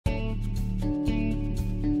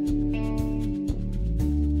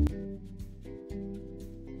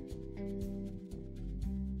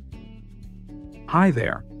Hi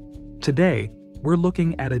there. Today, we're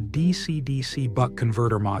looking at a DC-DC buck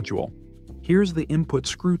converter module. Here's the input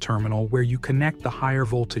screw terminal where you connect the higher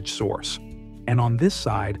voltage source. And on this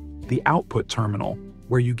side, the output terminal,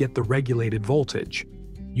 where you get the regulated voltage.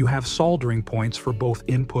 You have soldering points for both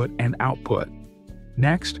input and output.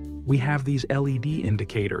 Next, we have these LED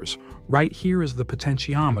indicators. Right here is the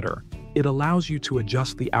potentiometer. It allows you to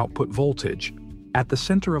adjust the output voltage. At the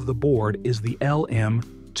center of the board is the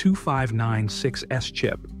LM2596S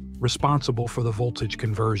chip, responsible for the voltage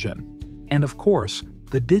conversion. And of course,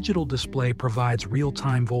 the digital display provides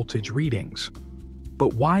real-time voltage readings.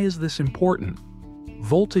 But why is this important?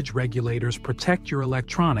 Voltage regulators protect your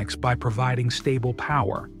electronics by providing stable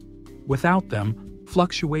power. Without them,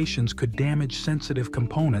 fluctuations could damage sensitive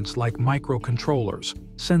components like microcontrollers,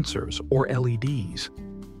 sensors, or LEDs.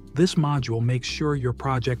 This module makes sure your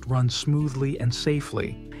project runs smoothly and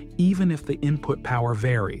safely, even if the input power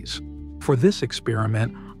varies. For this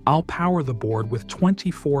experiment, I'll power the board with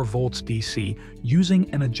 24 volts DC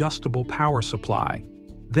using an adjustable power supply.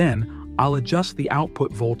 Then, I'll adjust the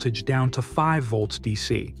output voltage down to 5 volts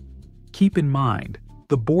DC. Keep in mind,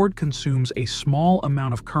 the board consumes a small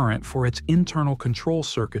amount of current for its internal control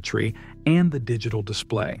circuitry and the digital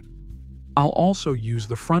display. I'll also use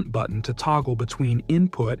the front button to toggle between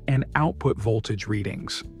input and output voltage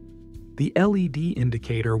readings. The LED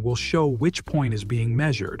indicator will show which point is being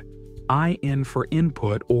measured, IN for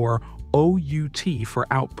input or OUT for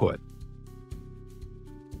output.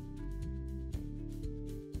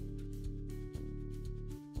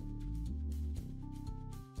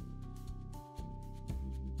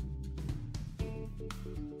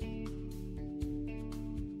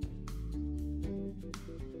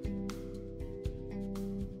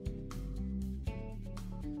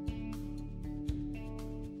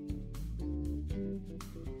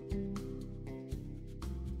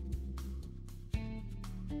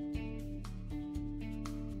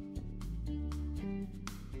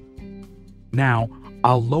 Now,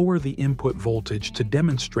 I'll lower the input voltage to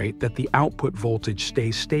demonstrate that the output voltage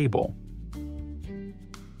stays stable.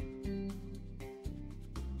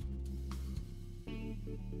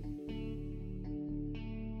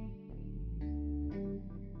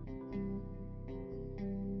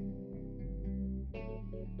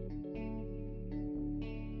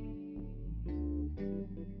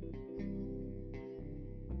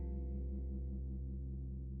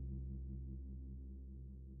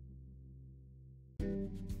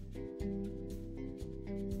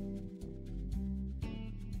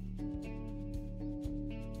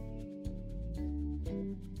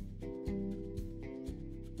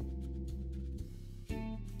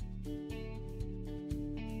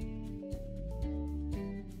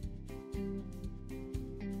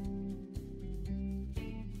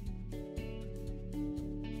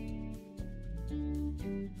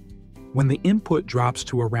 When the input drops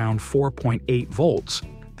to around 4.8 volts,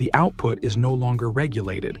 the output is no longer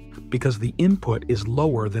regulated because the input is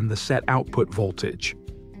lower than the set output voltage.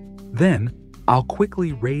 Then, I'll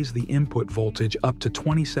quickly raise the input voltage up to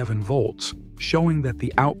 27 volts, showing that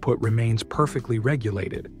the output remains perfectly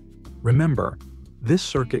regulated. Remember, this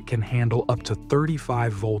circuit can handle up to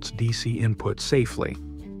 35 volts DC input safely.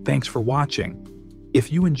 Thanks for watching.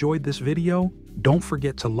 If you enjoyed this video, don't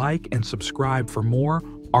forget to like and subscribe for more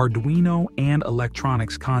Arduino and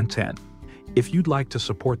electronics content. If you'd like to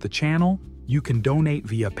support the channel, you can donate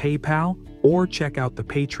via PayPal or check out the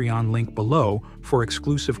Patreon link below for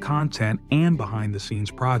exclusive content and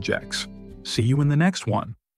behind-the-scenes projects. See you in the next one.